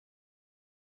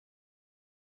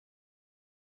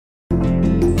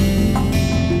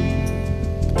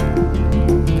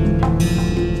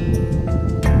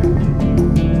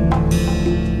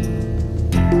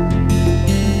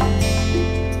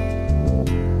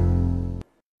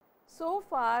So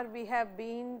far we have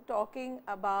been talking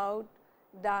about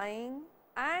dyeing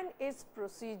and its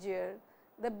procedure,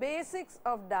 the basics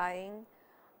of dyeing,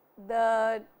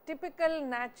 the typical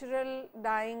natural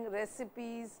dyeing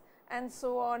recipes and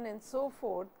so on and so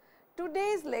forth.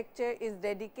 Today's lecture is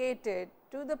dedicated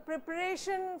to the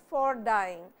preparation for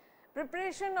dyeing,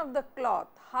 preparation of the cloth,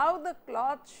 how the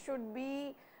cloth should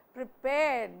be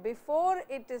prepared before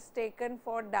it is taken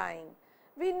for dyeing.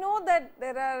 We know that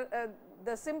there are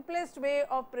the simplest way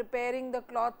of preparing the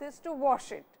cloth is to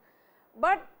wash it,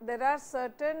 but there are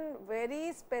certain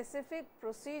very specific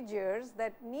procedures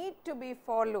that need to be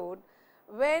followed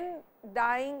when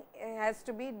dyeing has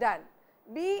to be done,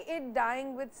 be it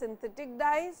dyeing with synthetic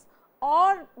dyes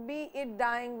or be it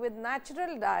dyeing with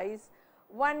natural dyes.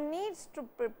 One needs to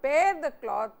prepare the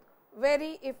cloth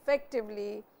very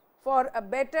effectively for a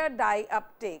better dye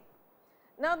uptake.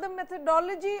 Now, the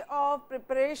methodology of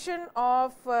preparation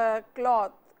of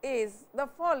cloth is the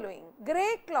following.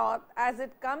 Grey cloth, as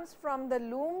it comes from the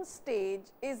loom stage,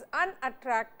 is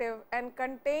unattractive and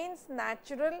contains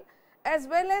natural as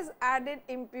well as added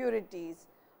impurities,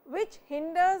 which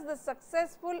hinders the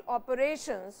successful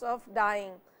operations of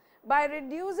dyeing by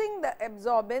reducing the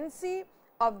absorbency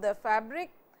of the fabric.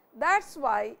 That is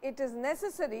why it is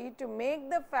necessary to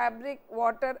make the fabric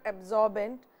water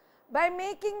absorbent by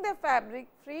making the fabric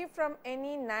free from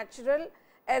any natural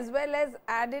as well as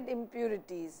added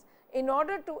impurities in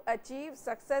order to achieve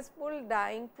successful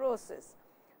dyeing process.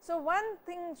 So, one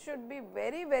thing should be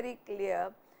very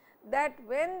clear, that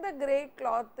when the grey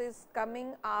cloth is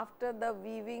coming after the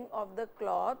weaving of the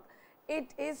cloth,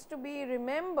 it is to be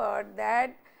remembered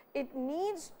that it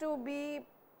needs to be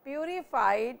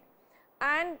purified,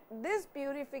 and this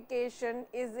purification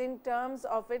is in terms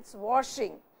of its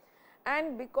washing,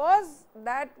 and because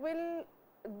that will,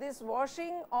 this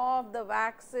washing of the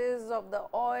waxes, of the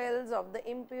oils, of the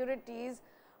impurities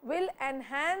will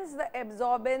enhance the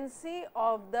absorbency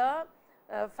of the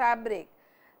fabric.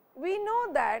 We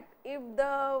know that if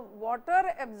the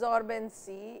water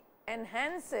absorbency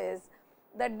enhances,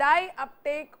 the dye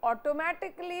uptake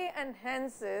automatically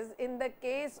enhances in the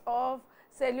case of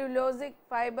cellulosic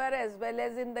fiber as well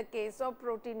as in the case of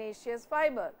proteinaceous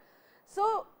fiber.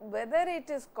 So, whether it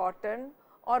is cotton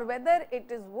or whether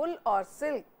it is wool or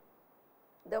silk,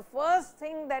 the first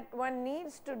thing that one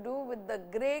needs to do with the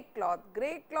grey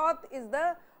cloth is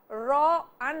the raw,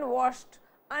 unwashed,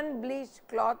 unbleached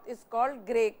cloth is called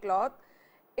grey cloth.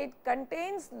 It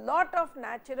contains lot of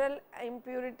natural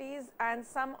impurities and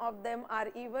some of them are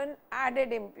even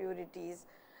added impurities.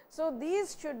 So,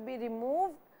 these should be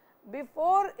removed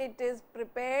before it is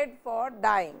prepared for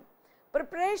dyeing.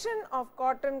 Preparation of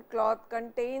cotton cloth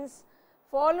contains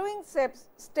following steps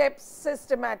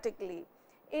systematically.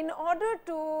 In order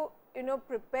to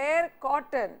prepare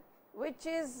cotton, which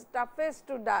is toughest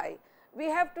to dye, we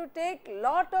have to take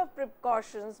lot of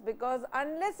precautions, because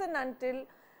unless and until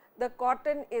the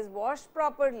cotton is washed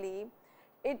properly,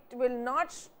 it will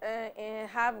not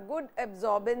have good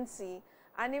absorbency,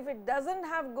 and if it does not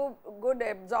have good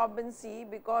absorbency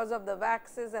because of the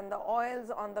waxes and the oils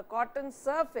on the cotton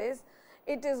surface,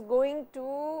 it is going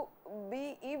to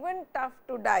be even tough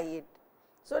to dye it.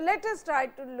 So, let us try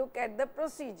to look at the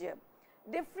procedure.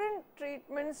 Different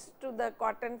treatments to the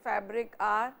cotton fabric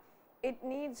are: it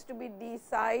needs to be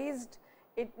desized,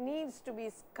 it needs to be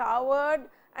scoured,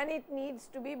 and it needs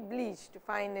to be bleached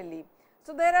finally.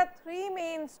 So, there are three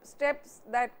main steps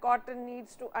that cotton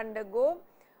needs to undergo.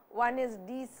 One is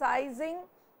desizing,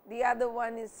 the other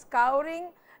one is scouring,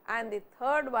 and the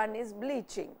third one is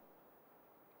bleaching.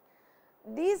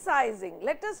 Desizing,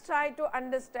 let us try to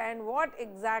understand what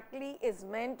exactly is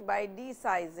meant by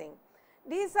desizing.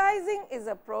 Desizing is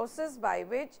a process by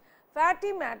which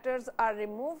fatty matters are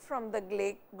removed from the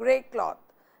grey cloth,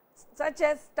 such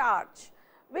as starch,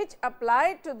 which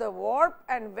apply to the warp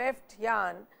and weft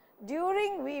yarn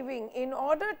during weaving in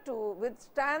order to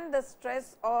withstand the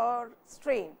stress or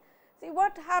strain. See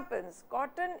what happens,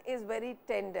 cotton is very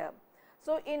tender.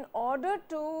 So, in order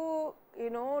to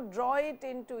draw it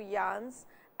into yarns,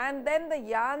 and then the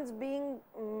yarns being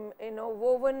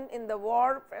woven in the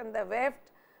warp and the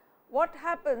weft, what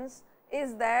happens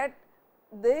is that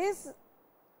this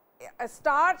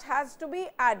starch has to be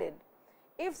added.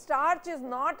 If starch is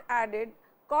not added,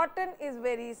 cotton is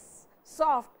very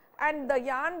soft and the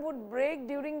yarn would break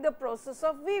during the process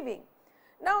of weaving.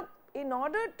 Now, in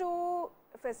order to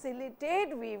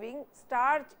facilitate weaving,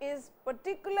 starch is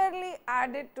particularly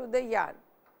added to the yarn.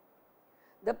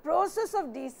 The process of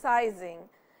desizing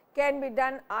can be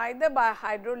done either by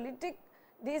hydrolytic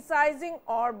desizing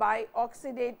or by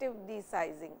oxidative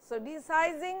desizing. So,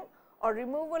 desizing or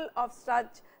removal of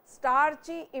such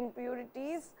starchy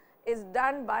impurities is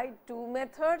done by two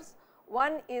methods.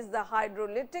 One is the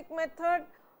hydrolytic method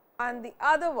and the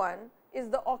other one is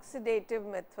the oxidative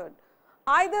method.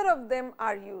 Either of them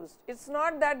are used. It is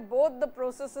not that both the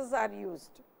processes are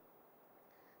used.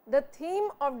 The theme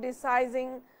of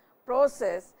desizing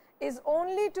process is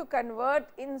only to convert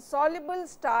insoluble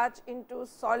starch into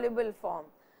soluble form.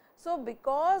 So,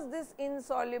 because this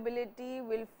insolubility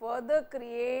will further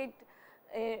create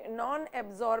a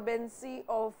non-absorbency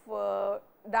of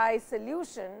dye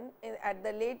solution at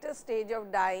the later stage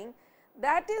of dyeing,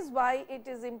 that is why it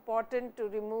is important to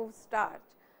remove starch.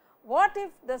 What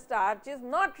if the starch is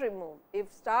not removed?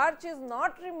 If starch is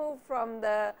not removed from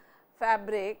the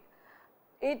fabric,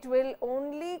 it will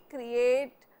only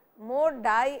create more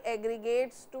dye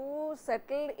aggregates to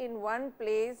settle in one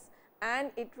place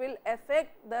and it will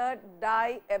affect the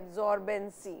dye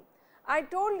absorbency. I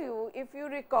told you, if you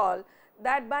recall,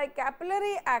 that by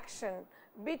capillary action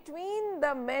between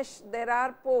the mesh there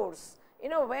are pores. You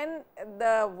know, when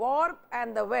the warp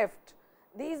and the weft,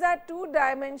 these are two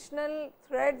dimensional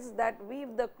threads that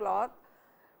weave the cloth.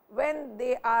 When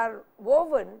they are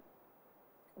woven,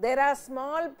 there are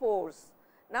small pores.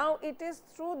 Now, it is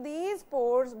through these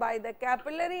pores, by the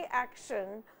capillary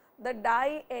action, the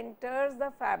dye enters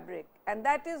the fabric, and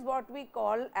that is what we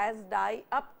call as dye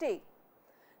uptake.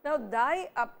 Now, dye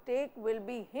uptake will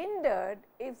be hindered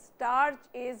if starch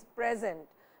is present,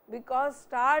 because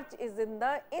starch is in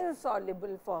the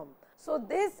insoluble form. So,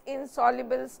 this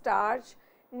insoluble starch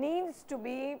needs to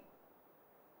be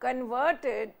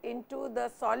converted into the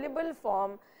soluble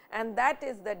form, and that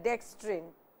is the dextrin.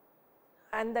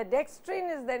 And the dextrin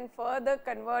is then further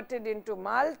converted into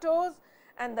maltose,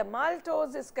 and the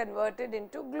maltose is converted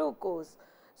into glucose.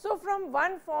 So, from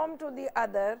one form to the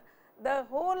other, the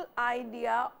whole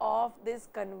idea of this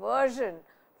conversion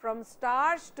from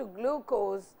starch to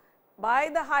glucose by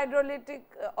the hydrolytic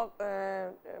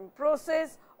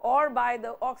process or by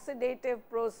the oxidative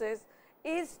process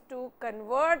is to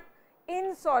convert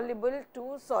insoluble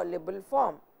to soluble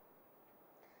form.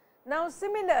 Now,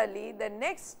 similarly, the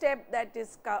next step that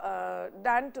is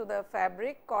done to the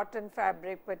fabric, cotton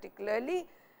fabric particularly,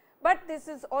 but this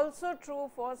is also true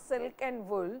for silk and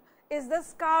wool, is the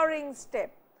scouring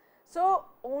step. So,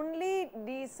 only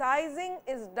desizing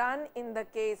is done in the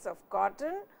case of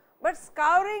cotton, but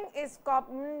scouring is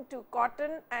common to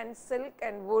cotton and silk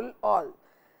and wool all.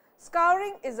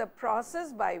 Scouring is a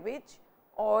process by which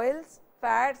oils,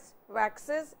 fats,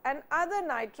 waxes and other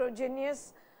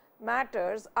nitrogenous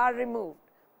matters are removed.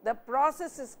 The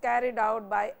process is carried out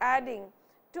by adding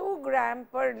 2 gram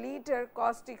per liter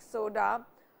caustic soda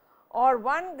or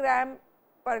 1 gram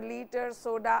per liter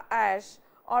soda ash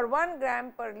or 1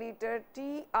 gram per liter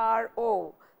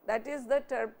TRO, that is the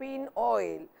terpene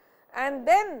oil, and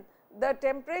then the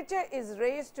temperature is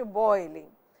raised to boiling,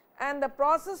 and the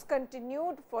process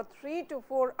continued for 3 to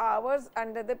 4 hours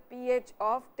under the pH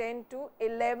of 10 to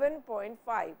 11.5.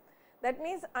 That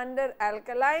means, under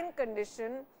alkaline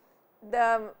condition,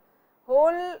 the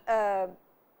whole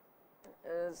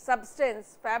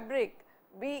substance fabric,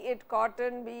 be it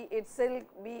cotton, be it silk,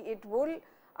 be it wool,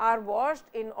 are washed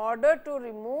in order to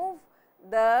remove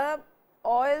the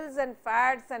oils and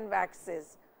fats and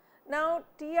waxes. Now,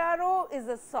 TRO is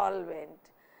a solvent,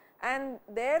 and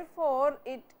therefore,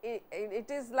 it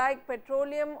is like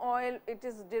petroleum oil, it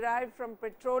is derived from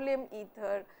petroleum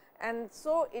ether, and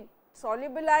so it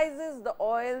solubilizes the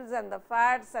oils and the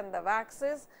fats and the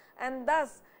waxes, and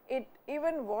thus it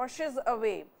even washes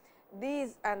away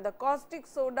these, and the caustic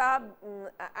soda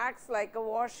acts like a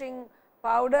washing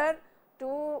powder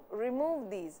to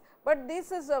remove these, but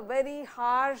this is a very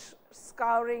harsh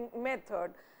scouring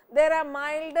method. There are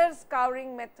milder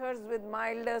scouring methods with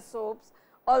milder soaps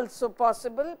also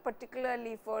possible,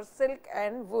 particularly for silk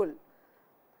and wool.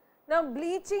 Now,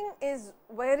 bleaching is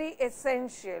very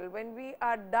essential when we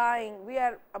are dyeing, we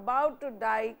are about to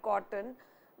dye cotton.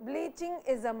 Bleaching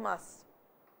is a must.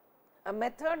 A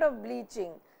method of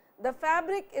bleaching: the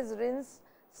fabric is rinsed,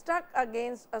 stuck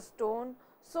against a stone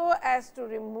so as to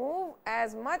remove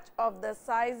as much of the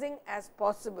sizing as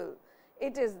possible.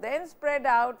 It is then spread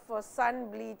out for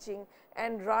sun bleaching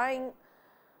and drying.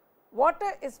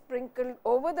 Water is sprinkled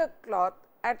over the cloth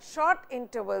at short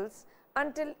intervals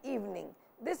until evening.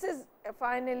 This is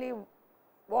finally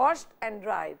washed and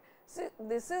dried. So,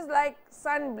 this is like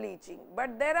sun bleaching,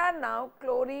 but there are now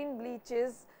chlorine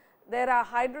bleaches, there are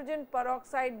hydrogen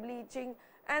peroxide bleaching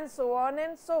and so on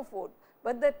and so forth.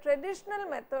 But the traditional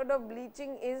method of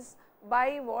bleaching is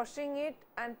by washing it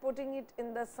and putting it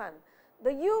in the sun. The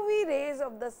UV rays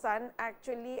of the sun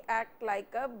actually act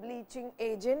like a bleaching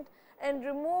agent, and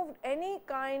removed any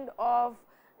kind of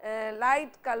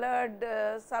light colored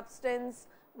substance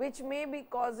which may be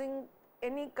causing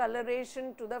any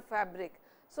coloration to the fabric.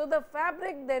 So, the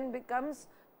fabric then becomes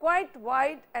quite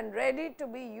white and ready to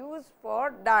be used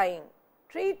for dyeing.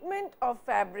 Treatment of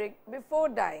fabric before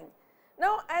dyeing.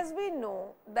 Now, as we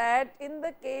know that in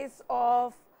the case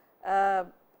of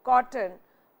cotton,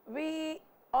 we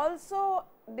also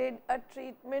did a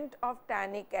treatment of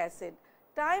tannic acid.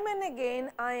 Time and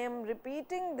again I am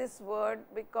repeating this word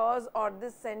because, or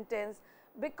this sentence,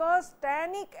 because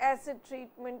tannic acid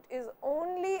treatment is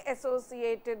only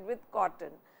associated with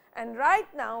cotton, and right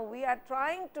now we are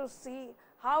trying to see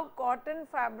how cotton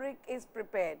fabric is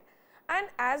prepared. And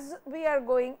as we are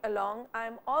going along, I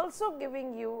am also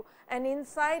giving you an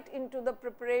insight into the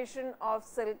preparation of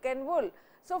silk and wool.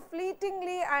 So,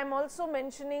 fleetingly I am also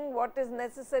mentioning what is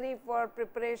necessary for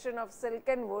preparation of silk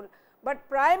and wool, but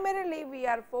primarily we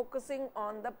are focusing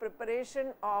on the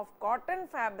preparation of cotton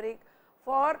fabric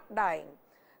for dyeing.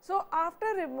 So, after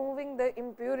removing the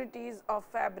impurities of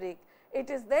fabric, it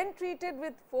is then treated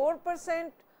with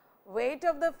 4% weight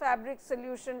of the fabric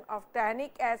solution of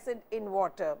tannic acid in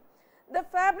water. The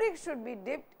fabric should be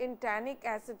dipped in tannic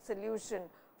acid solution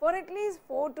for at least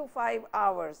 4 to 5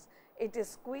 hours. It is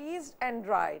squeezed and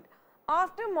dried.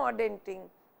 After mordanting,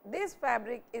 this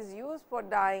fabric is used for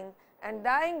dyeing, and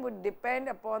dyeing would depend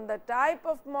upon the type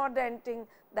of mordanting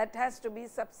that has to be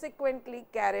subsequently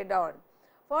carried on.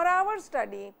 For our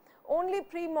study, only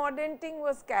pre-mordanting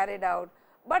was carried out,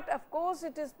 but of course,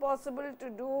 it is possible to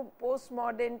do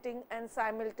post-mordanting and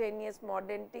simultaneous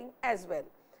mordanting as well.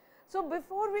 So,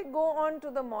 before we go on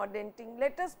to the mordanting,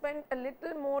 let us spend a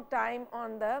little more time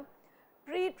on the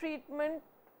pre-treatment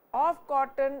of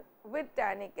cotton with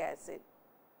tannic acid.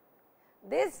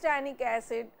 This tannic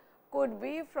acid could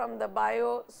be from the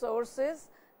bio sources,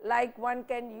 like one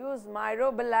can use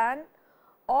myrobalan,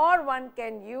 or one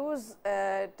can use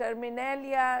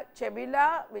Terminalia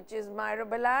cebula, which is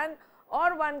myrobalan,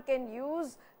 or one can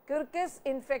use Quercus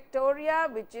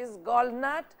infectoria, which is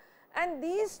gallnut, and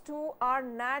these two are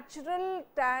natural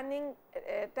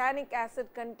tannic acid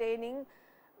containing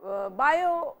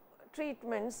bio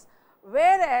treatments,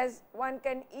 whereas one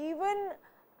can even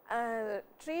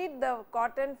treat the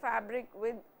cotton fabric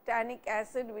with tannic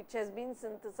acid which has been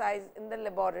synthesized in the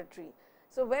laboratory.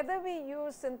 So, whether we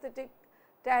use synthetic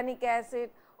tannic acid,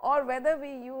 or whether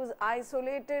we use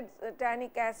isolated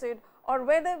tannic acid, or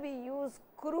whether we use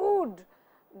crude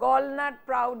gallnut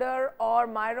powder or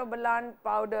myrobalan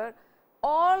powder,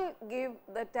 all give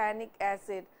the tannic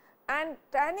acid, and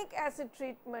tannic acid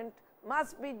treatment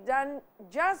must be done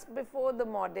just before the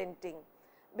mordanting,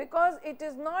 because it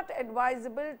is not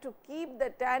advisable to keep the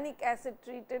tannic acid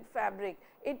treated fabric.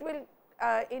 It will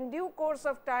in due course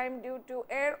of time, due to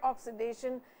air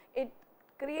oxidation, it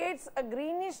creates a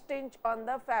greenish tinge on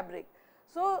the fabric.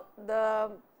 So,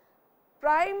 the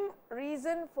prime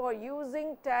reason for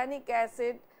using tannic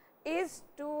acid is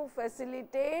to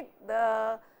facilitate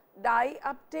the dye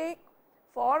uptake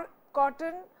for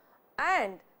cotton,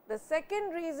 and the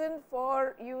second reason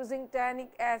for using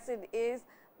tannic acid is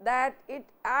that it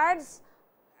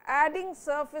adding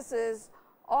surfaces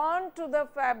onto the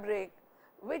fabric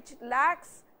which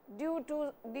lacks due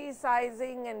to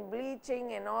desizing and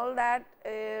bleaching and all that,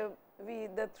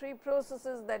 the three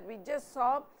processes that we just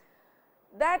saw,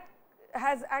 that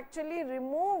has actually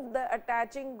removed the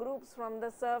attaching groups from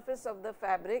the surface of the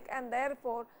fabric, and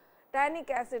therefore, tannic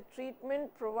acid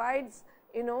treatment provides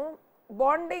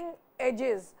bonding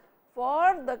edges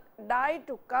for the dye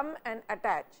to come and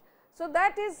attach. So,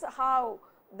 that is how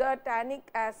the tannic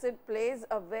acid plays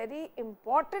a very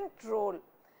important role.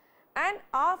 And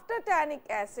after tannic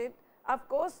acid, of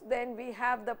course, then we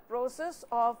have the process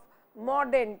of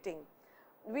mordanting.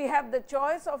 We have the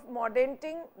choice of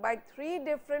mordanting by 3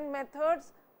 different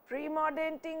methods: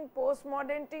 pre-mordanting,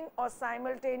 post-mordanting, or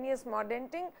simultaneous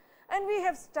mordanting, and we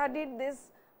have studied this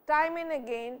time and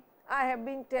again. I have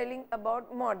been telling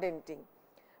about mordanting.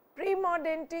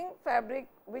 Pre-mordanting fabric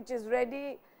which is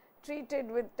ready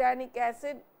treated with tannic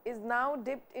acid is now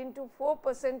dipped into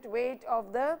 4% weight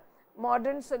of the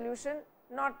mordant solution,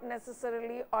 not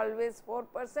necessarily always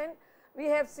 4%. We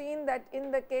have seen that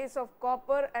in the case of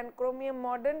copper and chromium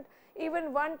mordant,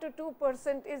 even 1 to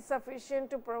 2% is sufficient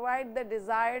to provide the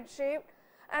desired shape,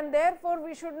 and therefore,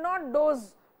 we should not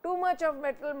dose too much of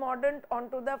metal mordant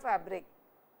onto the fabric.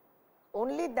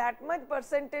 Only that much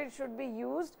percentage should be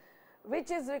used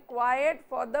which is required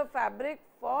for the fabric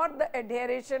for the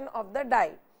adhesion of the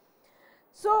dye.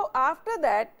 So, after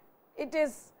that it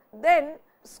is then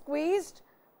squeezed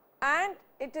and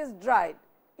it is dried.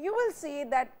 You will see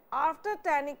that after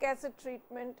tannic acid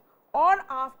treatment, or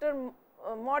after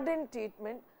modern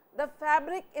treatment, the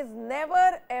fabric is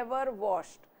never ever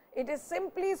washed. It is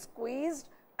simply squeezed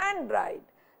and dried.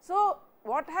 So,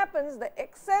 what happens, the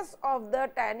excess of the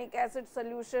tannic acid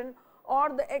solution or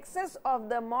the excess of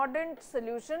the mordant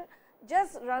solution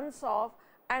just runs off,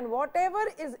 and whatever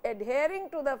is adhering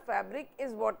to the fabric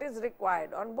is what is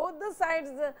required. On both the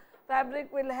sides, the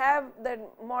fabric will have the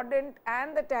mordant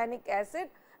and the tannic acid,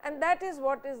 and that is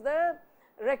what is the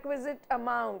requisite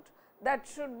amount that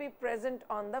should be present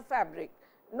on the fabric.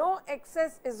 No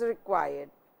excess is required.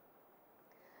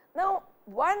 Now,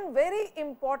 one very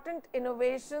important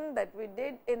innovation that we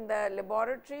did in the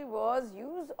laboratory was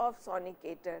use of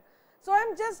sonicator. So, I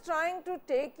am just trying to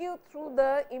take you through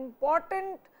the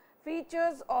important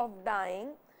features of dyeing.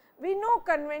 We know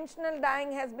conventional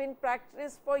dyeing has been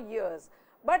practiced for years,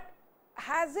 but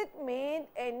has it made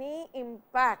any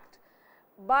impact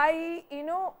by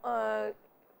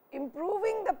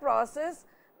improving the process?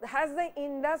 Has the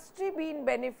industry been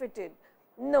benefited?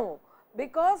 No,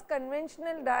 because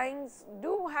conventional dyes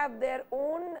do have their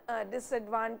own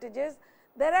disadvantages.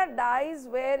 There are dyes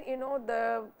where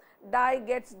the dye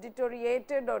gets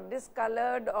deteriorated or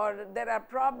discolored, or there are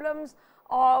problems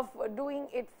of doing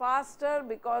it faster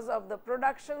because of the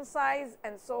production size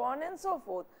and so on and so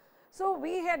forth. So,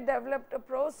 we had developed a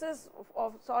process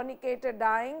of sonicator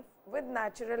dyeing with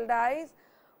natural dyes.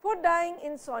 For dyeing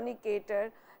in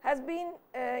sonicator has been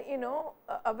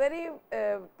a very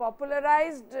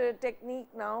popularized technique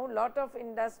now. Lot of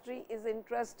industry is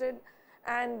interested,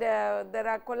 and there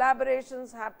are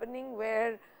collaborations happening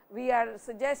where we are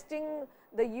suggesting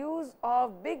the use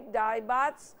of big dye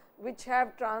baths which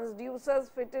have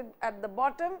transducers fitted at the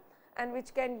bottom and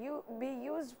which can be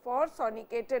used for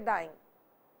sonicator dyeing.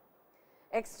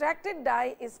 Extracted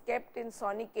dye is kept in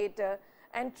sonicator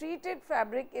and treated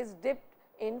fabric is dipped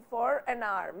in for an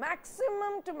hour.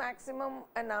 Maximum to maximum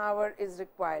an hour is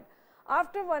required.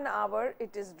 After 1 hour,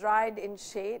 it is dried in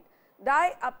shade.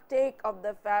 Dye uptake of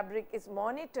the fabric is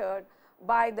monitored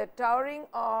by the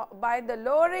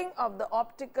lowering of the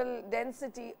optical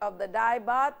density of the dye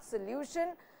bath solution,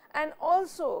 and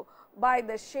also by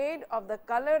the shade of the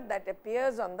color that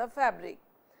appears on the fabric.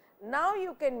 Now,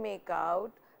 you can make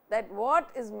out that what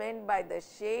is meant by the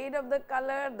shade of the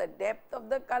color, the depth of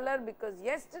the color, because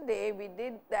yesterday we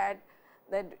did that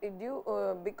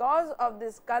because of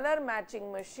this color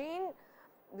matching machine,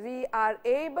 we are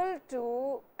able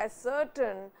to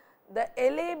ascertain the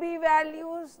LAB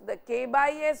values, the K by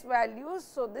S values.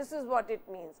 So, this is what it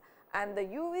means, and the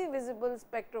UV visible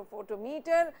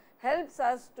spectrophotometer helps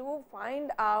us to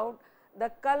find out the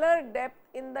color depth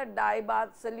in the dye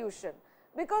bath solution,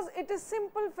 because it is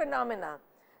simple phenomena.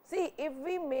 See, if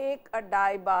we make a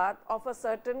dye bath of a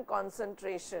certain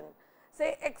concentration,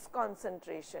 say X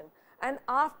concentration, and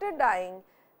after dyeing,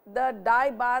 the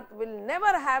dye bath will never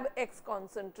have X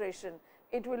concentration,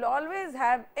 it will always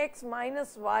have X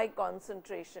minus Y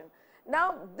concentration.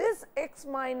 Now, this X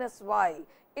minus Y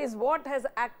is what has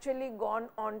actually gone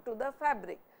onto the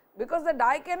fabric, because the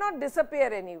dye cannot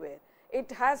disappear anywhere.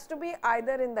 It has to be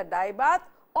either in the dye bath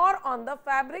or on the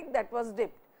fabric that was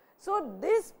dipped. So,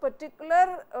 this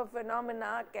particular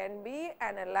phenomena can be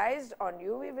analyzed on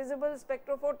UV visible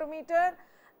spectrophotometer,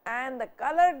 and the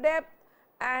color depth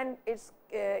and its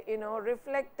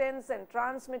reflectance and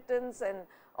transmittance and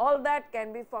all that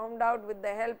can be found out with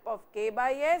the help of K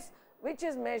by S, which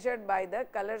is measured by the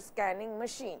color scanning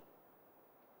machine.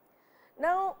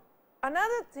 Now,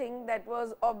 another thing that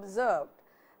was observed,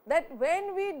 that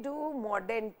when we do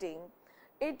mordanting,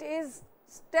 it is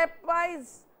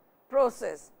stepwise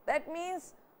process. That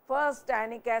means, first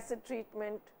tannic acid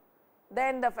treatment,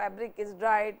 then the fabric is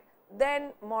dried,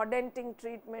 then mordanting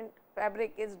treatment,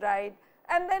 fabric is dried,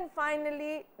 and then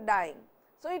finally dyeing.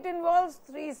 So, it involves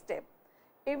 3 steps.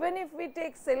 Even if we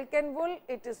take silk and wool,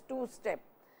 it is 2 step.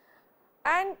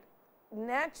 And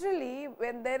naturally,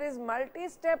 when there is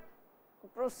multi-step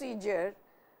procedure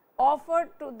offered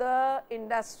to the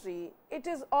industry, it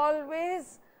is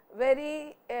always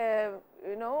very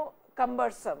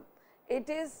cumbersome. It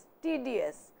is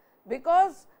tedious,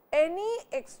 because any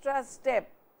extra step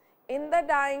in the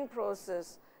dyeing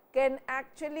process can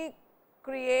actually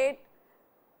create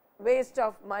waste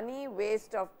of money,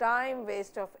 waste of time,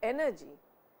 waste of energy.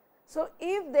 So,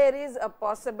 if there is a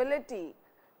possibility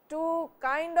to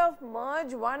kind of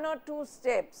merge 1 or 2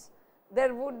 steps,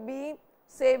 there would be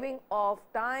saving of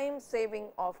time, saving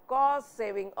of cost,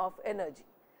 saving of energy.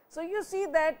 So, you see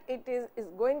that it is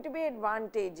going to be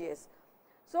advantageous.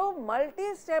 So,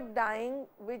 multi-step dyeing,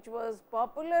 which was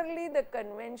popularly the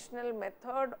conventional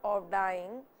method of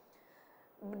dyeing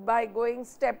by going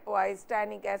stepwise,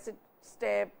 tannic acid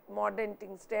step,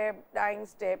 mordanting step, dyeing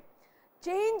step,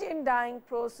 change in dyeing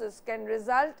process can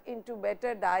result into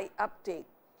better dye uptake.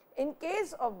 In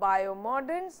case of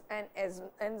biomordants and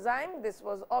enzyme, this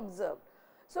was observed.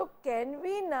 So, can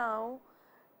we now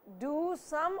do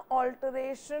some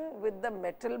alteration with the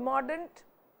metal mordant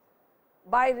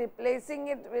by replacing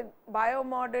it with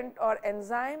biomordant or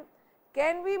enzyme?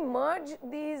 Can we merge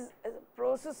these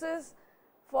processes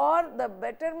for the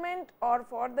betterment or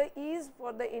for the ease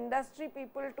for the industry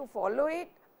people to follow it?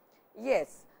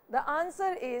 Yes, the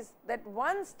answer is that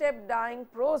one step dyeing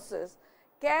process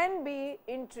can be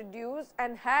introduced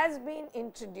and has been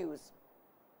introduced.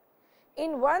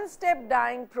 In one step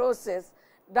dyeing process,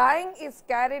 dyeing is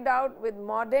carried out with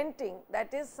mordanting,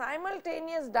 that is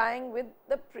simultaneous dyeing with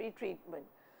the pre-treatment.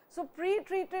 So,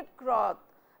 pre-treated cloth,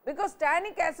 because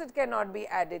tannic acid cannot be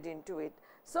added into it.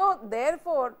 So,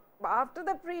 therefore, after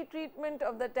the pre-treatment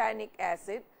of the tannic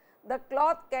acid, the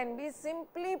cloth can be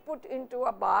simply put into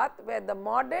a bath where the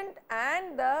mordant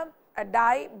and the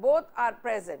dye both are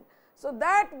present. So,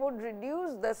 that would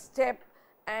reduce the step,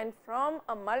 and from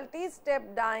a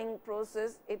multi-step dyeing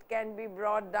process it can be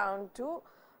brought down to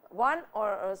one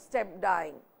or step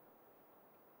dyeing.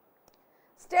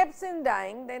 Steps in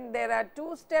dyeing, then there are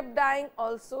two-step dyeing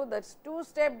also. The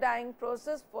two-step dyeing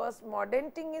process, first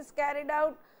mordanting is carried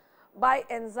out by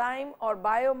enzyme or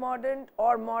biomordant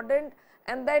or mordant,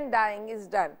 and then dyeing is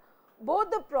done.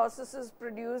 Both the processes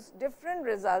produce different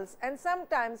results, and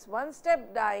sometimes one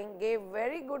step dyeing gave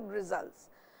very good results.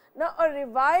 Now, a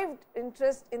revived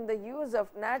interest in the use of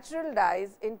natural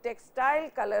dyes in textile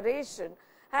coloration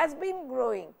has been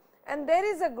growing, and there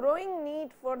is a growing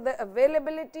need for the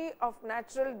availability of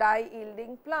natural dye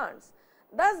yielding plants.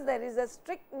 Thus, there is a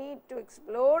strict need to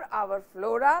explore our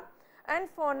flora and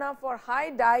fauna for high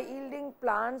dye yielding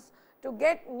plants to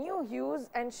get new hues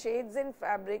and shades in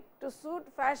fabric to suit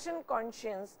fashion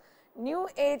conscious new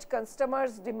age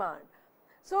customers' demand.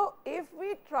 So, if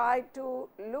we try to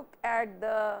look at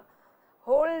the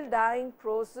whole dyeing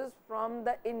process from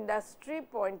the industry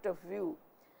point of view,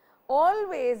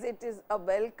 always it is a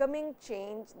welcoming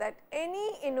change that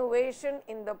any innovation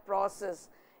in the process,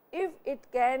 if it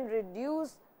can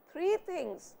reduce three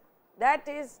things, that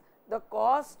is the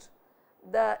cost,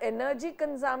 the energy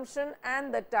consumption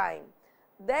and the time,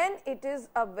 then it is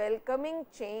a welcoming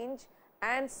change,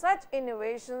 and such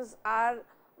innovations are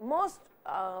most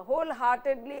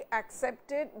wholeheartedly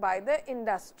accepted by the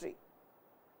industry.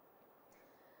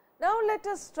 Now, let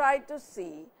us try to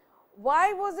see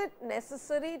why was it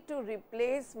necessary to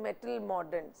replace metal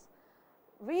mordants.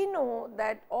 We know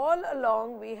that all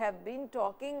along we have been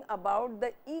talking about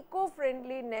the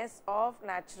eco-friendliness of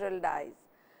natural dyes.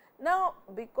 Now,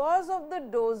 because of the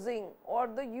dosing or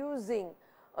the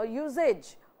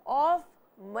usage of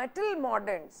metal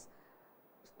mordants,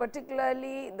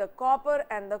 particularly the copper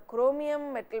and the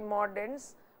chromium metal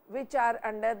mordants, which are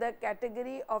under the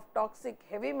category of toxic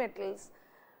heavy metals,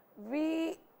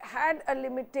 we had a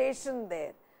limitation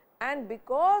there, and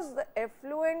because the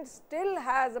effluent still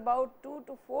has about 2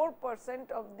 to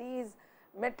 4% of these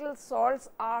metal salts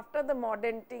after the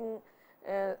mordanting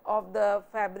of the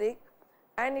fabric,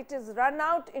 and it is run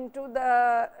out into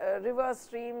the river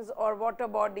streams or water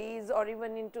bodies or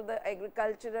even into the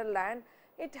agricultural land,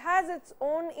 it has its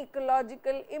own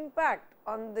ecological impact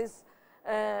on this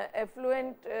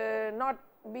effluent not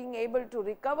being able to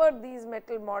recover these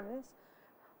metal mordants.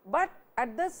 But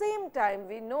at the same time,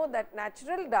 we know that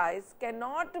natural dyes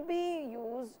cannot be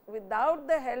used without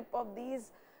the help of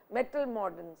these metal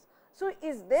mordants. So,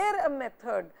 is there a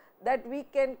method that we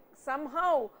can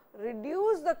somehow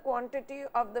reduce the quantity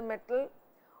of the metal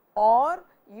or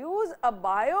use a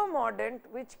biomordant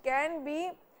which can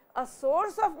be a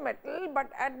source of metal, but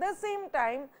at the same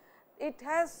time it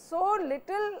has so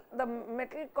little the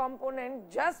metal component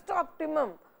just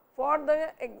optimum for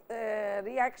the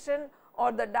reaction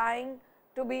or the dyeing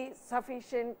to be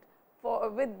sufficient for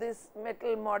with this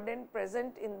metal mordant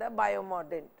present in the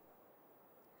biomordant.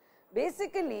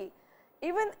 Basically,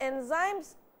 even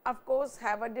enzymes of course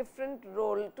have a different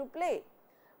role to play,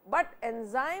 but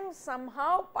enzymes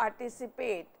somehow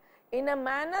participate in a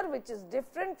manner which is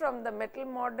different from the metal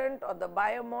mordant or the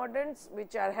biomordants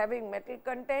which are having metal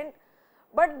content,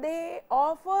 but they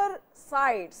offer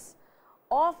sites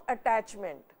of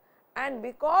attachment, and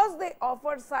because they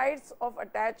offer sites of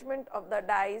attachment of the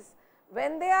dyes,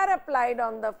 when they are applied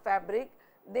on the fabric,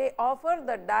 they offer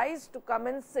the dyes to come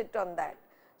and sit on that.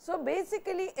 So,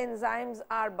 basically enzymes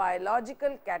are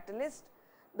biological catalysts.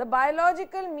 The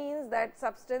biological means that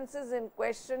substances in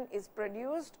question is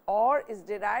produced or is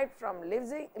derived from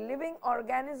living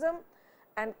organism,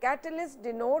 and catalyst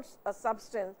denotes a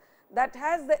substance that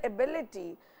has the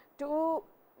ability to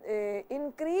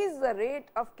increase the rate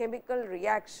of chemical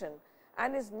reaction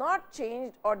and is not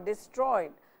changed or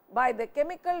destroyed by the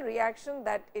chemical reaction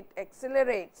that it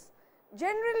accelerates.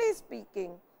 Generally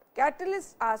speaking,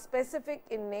 catalysts are specific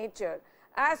in nature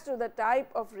as to the type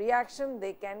of reaction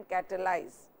they can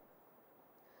catalyze.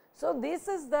 So, this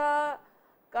is the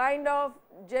kind of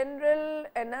general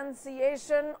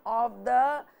enunciation of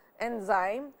the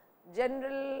enzyme,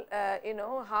 general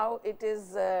how it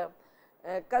is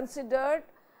considered,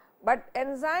 but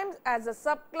enzymes as a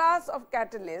subclass of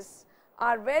catalysts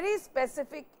are very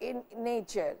specific in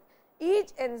nature. Each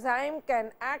enzyme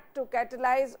can act to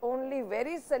catalyze only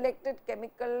very selected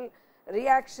chemical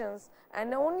reactions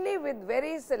and only with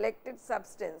very selected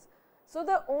substance. So,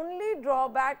 the only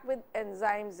drawback with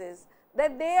enzymes is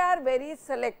that they are very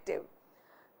selective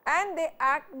and they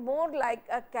act more like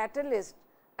a catalyst,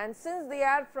 and since they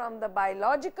are from the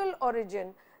biological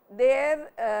origin, their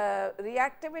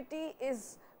reactivity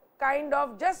is kind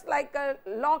of just like a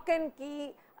lock and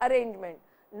key arrangement.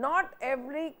 Not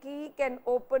every key can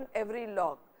open every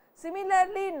lock.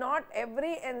 Similarly, not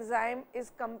every enzyme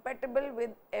is compatible with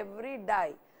every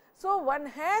dye. So, one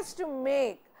has to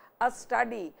make a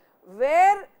study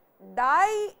where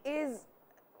dye is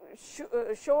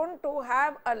shown to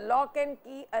have a lock and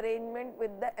key arrangement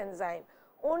with the enzyme.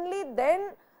 Only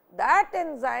then that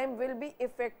enzyme will be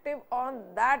effective on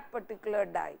that particular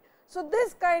dye. So,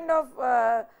 this kind of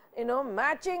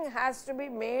matching has to be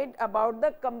made about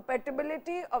the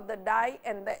compatibility of the dye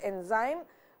and the enzyme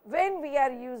when we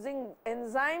are using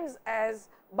enzymes as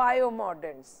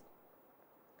biomoderns.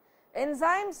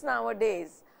 Enzymes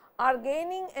nowadays are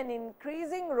gaining an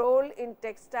increasing role in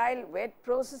textile wet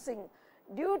processing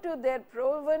due to their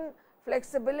proven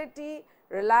flexibility,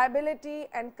 reliability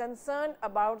and concern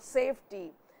about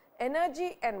safety,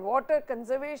 energy and water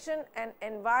conservation and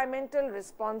environmental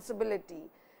responsibility.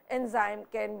 Enzyme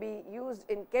can be used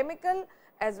in chemical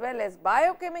as well as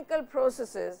biochemical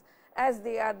processes, as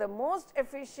they are the most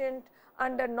efficient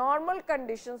under normal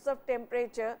conditions of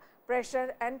temperature,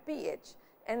 pressure and pH.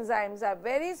 Enzymes are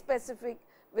very specific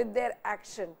with their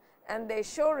action and they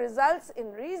show results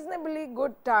in reasonably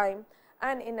good time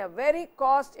and in a very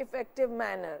cost effective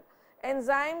manner.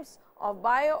 Enzymes of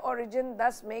bio origin,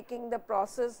 thus making the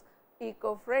process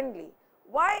eco-friendly.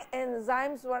 Why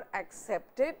enzymes were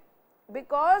accepted?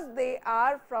 Because they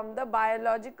are from the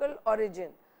biological origin.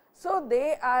 So,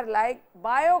 they are like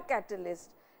biocatalysts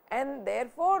and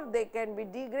therefore, they can be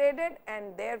degraded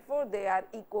and therefore, they are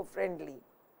eco-friendly.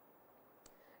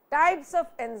 Types of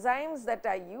enzymes that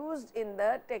are used in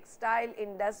the textile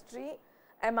industry: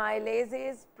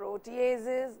 amylases,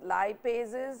 proteases,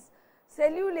 lipases,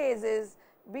 cellulases,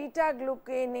 beta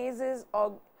glucanases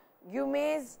or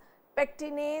gumase,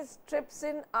 pectinase,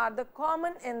 trypsin are the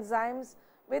common enzymes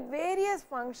with various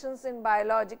functions in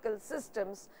biological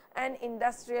systems and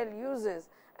industrial uses,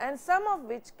 and some of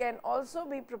which can also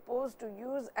be proposed to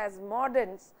use as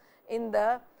moderns in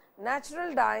the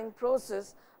natural dyeing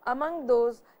process. Among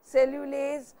those,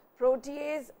 cellulase,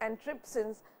 protease and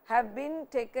trypsins have been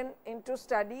taken into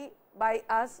study by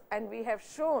us, and we have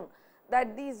shown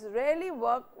that these really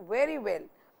work very well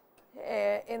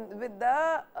with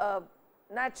the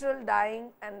natural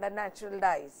dyeing and the natural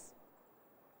dyes.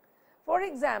 For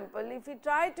example, if we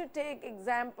try to take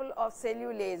example of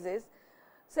cellulases,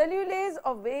 cellulase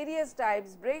of various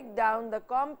types break down the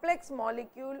complex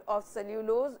molecule of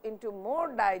cellulose into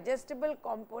more digestible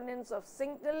components of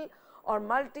single or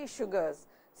multi sugars.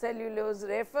 Cellulose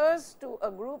refers to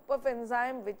a group of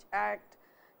enzymes which act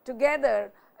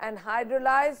together and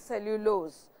hydrolyze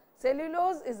cellulose.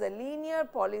 Cellulose is a linear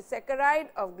polysaccharide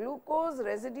of glucose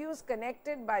residues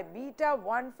connected by beta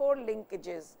 1,4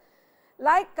 linkages.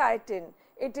 Like chitin,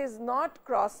 it is not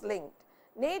cross-linked.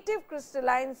 Native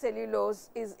crystalline cellulose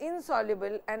is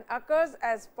insoluble and occurs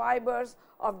as fibers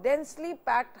of densely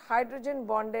packed hydrogen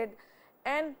bonded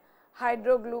and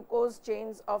hydroglucose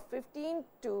chains of 15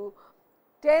 to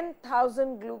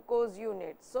 10,000 glucose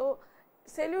units. So,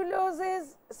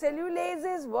 cellulases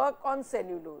work on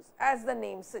cellulose as the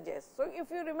name suggests. So,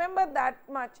 if you remember that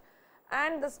much,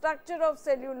 and the structure of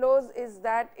cellulose is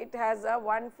that it has a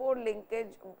 1,4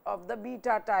 linkage of the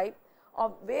beta type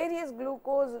of various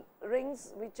glucose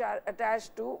rings which are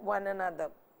attached to one another.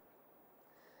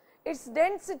 Its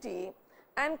density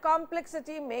and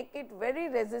complexity make it very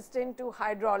resistant to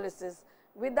hydrolysis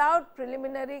without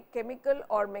preliminary chemical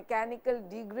or mechanical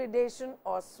degradation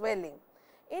or swelling.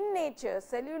 In nature,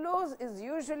 cellulose is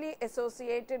usually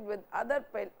associated with other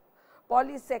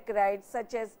polysaccharides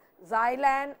such as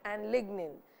xylan and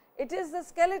lignin. It is the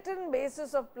skeleton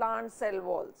basis of plant cell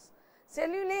walls.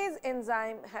 cellulase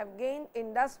enzyme have gained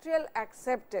industrial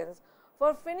acceptance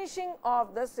for finishing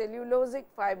off the cellulosic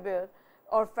fiber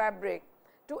or fabric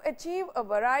to achieve a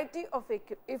variety of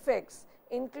effects,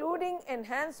 including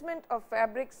enhancement of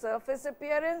fabric surface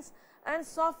appearance and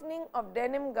softening of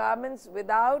denim garments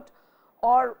without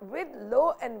or with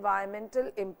low environmental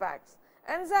impacts.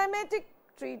 Enzymatic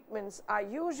treatments are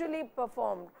usually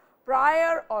performed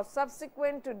prior or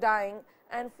subsequent to dyeing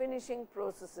and finishing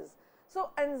processes. So,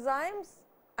 enzymes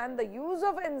and the use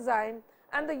of enzyme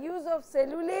and the use of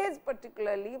cellulase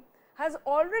particularly has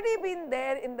already been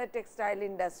there in the textile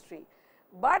industry,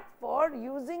 but for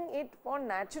using it for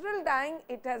natural dyeing,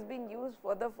 it has been used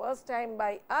for the first time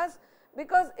by us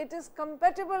because it is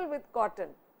compatible with cotton.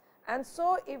 And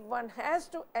so, if one has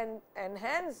to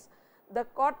enhance the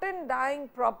cotton dyeing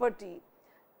property,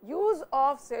 use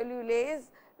of cellulase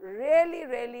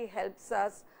really helps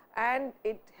us, and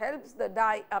it helps the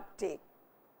dye uptake.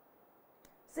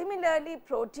 Similarly,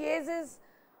 proteases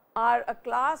are a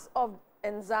class of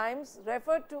enzymes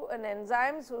referred to an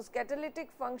enzymes whose catalytic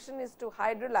function is to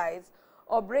hydrolyze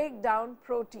or break down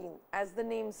protein, as the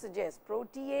name suggests,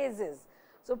 proteases.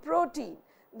 So, protein,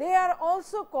 they are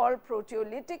also called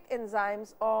proteolytic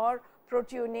enzymes or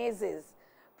proteinases.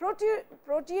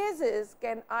 Proteases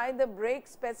can either break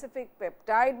specific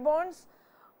peptide bonds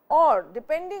or,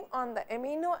 depending on the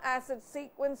amino acid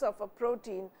sequence of a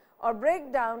protein, or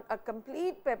break down a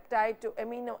complete peptide to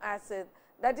amino acid,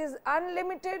 that is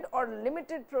unlimited or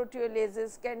limited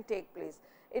proteolases can take place.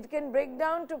 It can break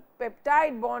down to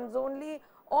peptide bonds only,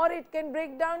 or it can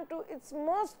break down to its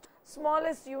most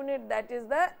smallest unit, that is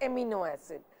the amino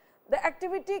acid. The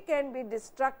activity can be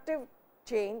destructive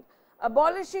chain,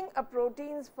 abolishing a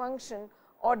protein's function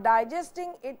or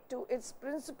digesting it to its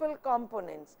principal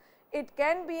components. It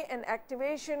can be an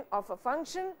activation of a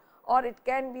function, or it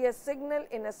can be a signal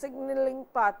in a signaling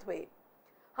pathway.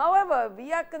 However,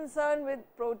 we are concerned with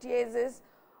proteases,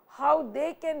 how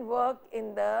they can work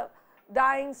in the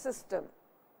dyeing system.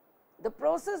 The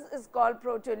process is called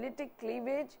proteolytic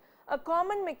cleavage, a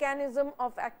common mechanism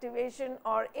of activation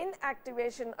or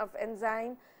inactivation of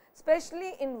enzyme,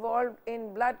 especially involved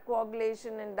in blood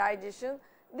coagulation and digestion.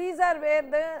 These are where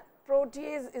the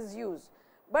protease is used,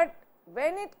 but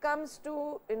when it comes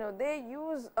to, they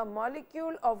use a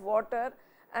molecule of water,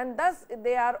 and thus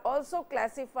they are also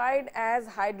classified as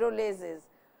hydrolases.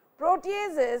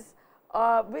 Proteases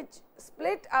which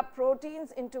split up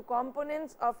proteins into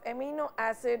components of amino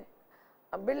acid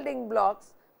building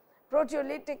blocks.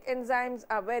 Proteolytic enzymes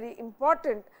are very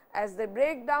important as they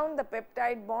break down the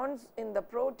peptide bonds in the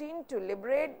protein to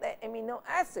liberate the amino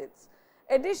acids.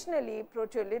 Additionally,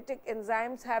 proteolytic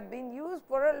enzymes have been used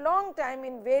for a long time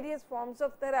in various forms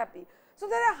of therapy. So,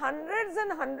 there are hundreds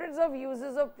and hundreds of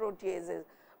uses of proteases,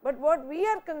 but what we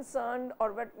are concerned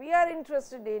or what we are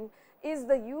interested in is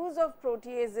the use of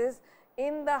proteases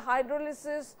in the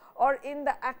hydrolysis or in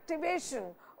the activation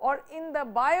or in the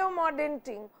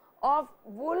biomodenting of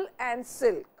wool and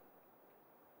silk.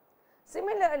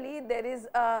 Similarly, there is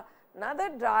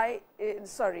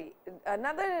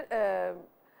another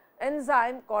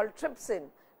enzyme called trypsin.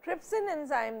 Trypsin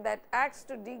enzyme that acts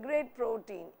to degrade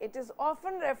protein. It is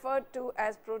often referred to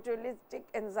as proteolytic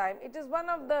enzyme. It is one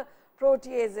of the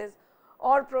proteases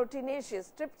or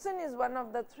proteinaceous. Trypsin is one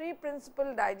of the three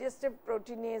principal digestive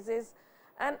proteinases,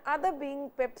 and other being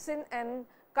pepsin and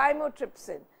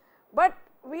chymotrypsin. But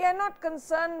we are not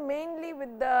concerned mainly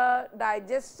with the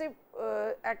digestive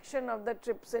action of the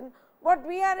trypsin. What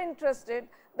we are interested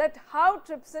that how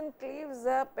trypsin cleaves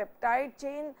a peptide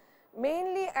chain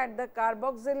mainly at the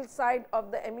carboxyl side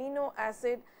of the amino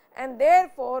acid, and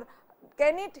therefore,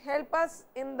 can it help us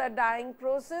in the dyeing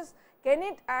process, can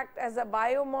it act as a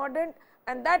biomodant,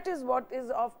 and that is what is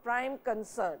of prime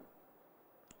concern.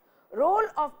 Role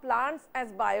of plants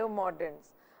as biomodants.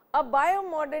 A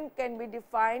biomodant can be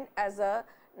defined as a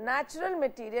natural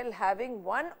material having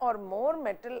one or more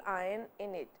metal ion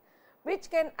in it, which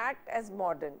can act as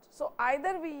mordant. So,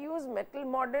 either we use metal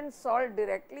mordant salt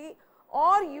directly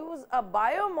or use a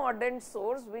biomodant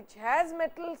source which has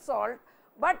metal salt,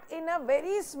 but in a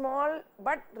very small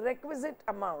but requisite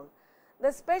amount.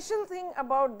 The special thing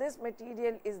about this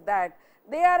material is that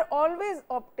they are always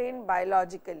obtained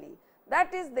biologically,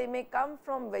 that is, they may come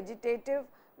from vegetative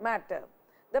matter.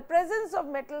 The presence of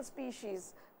metal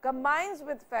species combines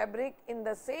with fabric in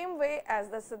the same way as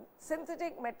the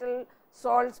synthetic metal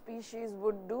salt species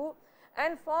would do,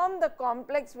 and form the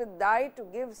complex with dye to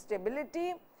give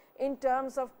stability in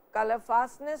terms of color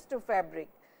fastness to fabric.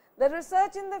 The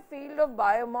research in the field of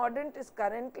biomodant is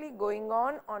currently going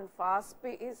on fast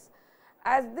pace,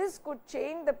 as this could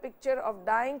change the picture of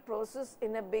dyeing process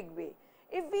in a big way.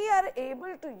 If we are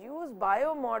able to use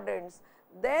biomordants,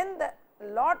 then the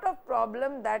lot of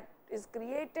problem that is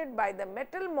created by the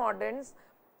metal mordants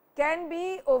can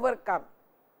be overcome.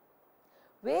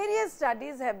 Various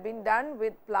studies have been done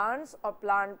with plants or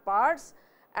plant parts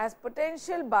as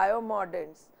potential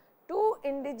biomordants. Two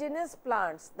indigenous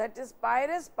plants, that is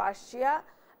Pyrus pascia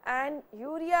and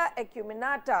Urea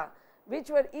acuminata, which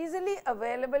were easily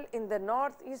available in the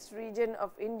northeast region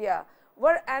of India,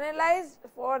 were analyzed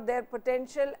for their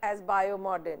potential as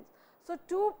biomordants. So,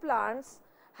 two plants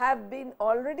have been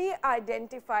already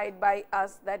identified by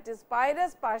us, that is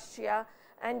Pyrus pascia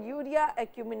and Urea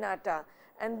acuminata,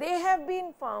 and they have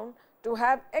been found to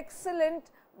have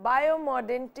excellent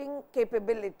biomordanting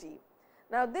capability.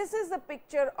 Now, this is a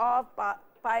picture of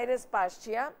Pyrus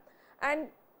pascia, and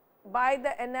by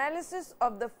the analysis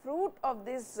of the fruit of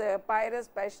this Pyrus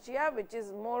pascia, which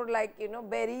is more like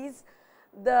berries,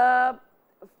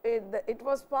 it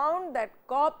was found that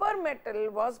copper metal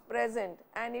was present,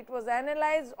 and it was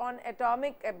analyzed on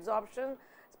atomic absorption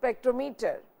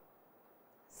spectrometer.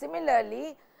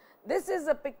 Similarly, this is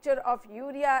a picture of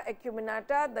Urea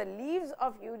acuminata. The leaves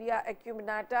of Urea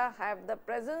acuminata have the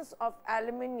presence of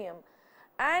aluminum,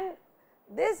 and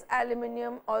this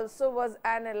aluminum also was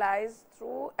analyzed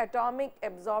through atomic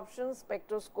absorption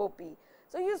spectroscopy.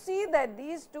 So, you see that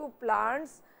these two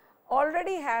plants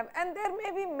already have, and there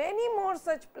may be many more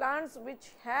such plants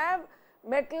which have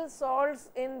metal salts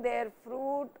in their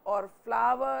fruit or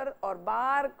flower or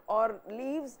bark or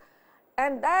leaves,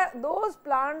 and those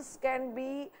plants can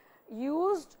be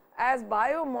used as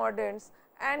biomordants,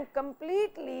 and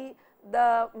completely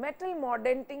the metal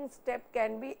mordanting step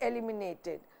can be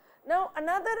eliminated. Now,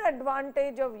 another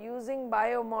advantage of using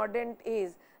biomordant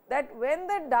is that when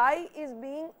the dye is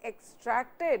being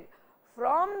extracted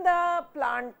from the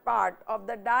plant part of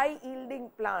the dye yielding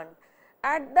plant,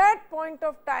 at that point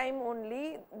of time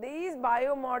only these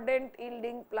biomordant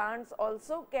yielding plants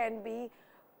also can be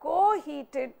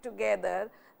co-heated together.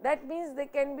 That means they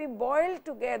can be boiled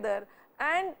together,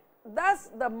 and thus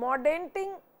the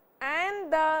mordanting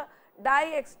and the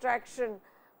dye extraction,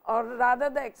 or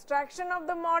rather the extraction of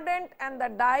the mordant and the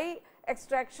dye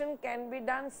extraction can be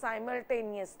done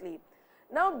simultaneously.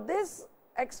 Now, this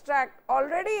extract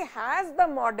already has the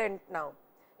mordant now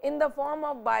in the form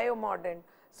of biomordant.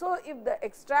 So, if the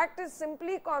extract is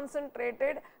simply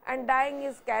concentrated and dyeing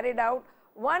is carried out,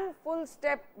 one full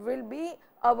step will be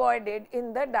avoided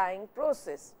in the dyeing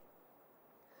process.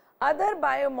 Other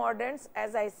biomordants,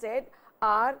 as I said,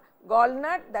 are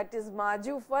gallnut, that is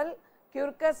Majufal,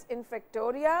 Quercus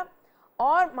infectoria,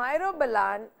 or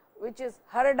myrobalan, which is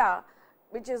Harda,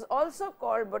 which is also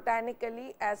called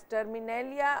botanically as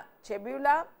Terminalia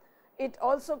chebula. It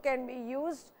also can be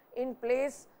used in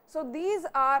place. So, these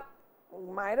are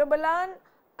myrobalan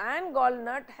and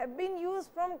gallnut have been used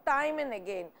from time and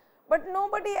again, but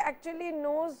nobody actually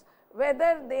knows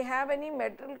whether they have any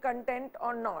metal content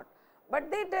or not, but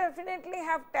they definitely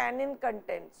have tannin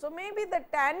content. So, maybe the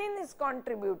tannin is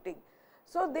contributing.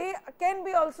 So, they can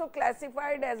be also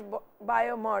classified as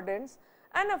biomordants,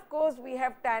 and of course, we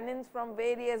have tannins from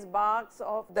various barks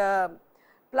of the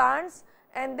plants,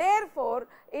 and therefore,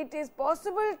 it is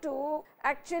possible to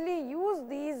actually use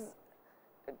these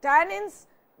tannins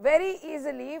very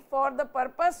easily for the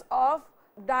purpose of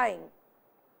dyeing.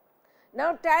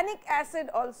 Now, tannic acid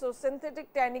also,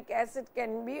 synthetic tannic acid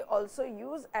can be also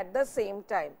used at the same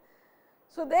time.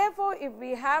 So, therefore, if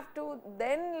we have to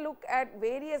then look at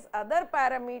various other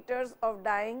parameters of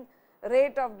dyeing,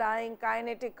 rate of dyeing,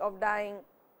 kinetic of dyeing,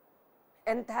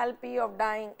 enthalpy of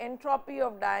dyeing, entropy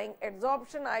of dyeing,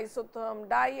 adsorption isotherm,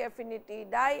 dye affinity,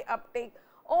 dye uptake,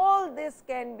 all this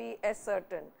can be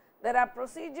ascertained. There are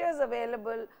procedures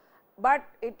available, but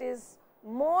it is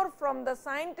more from the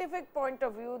scientific point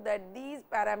of view that these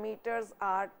parameters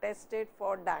are tested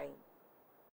for dyeing.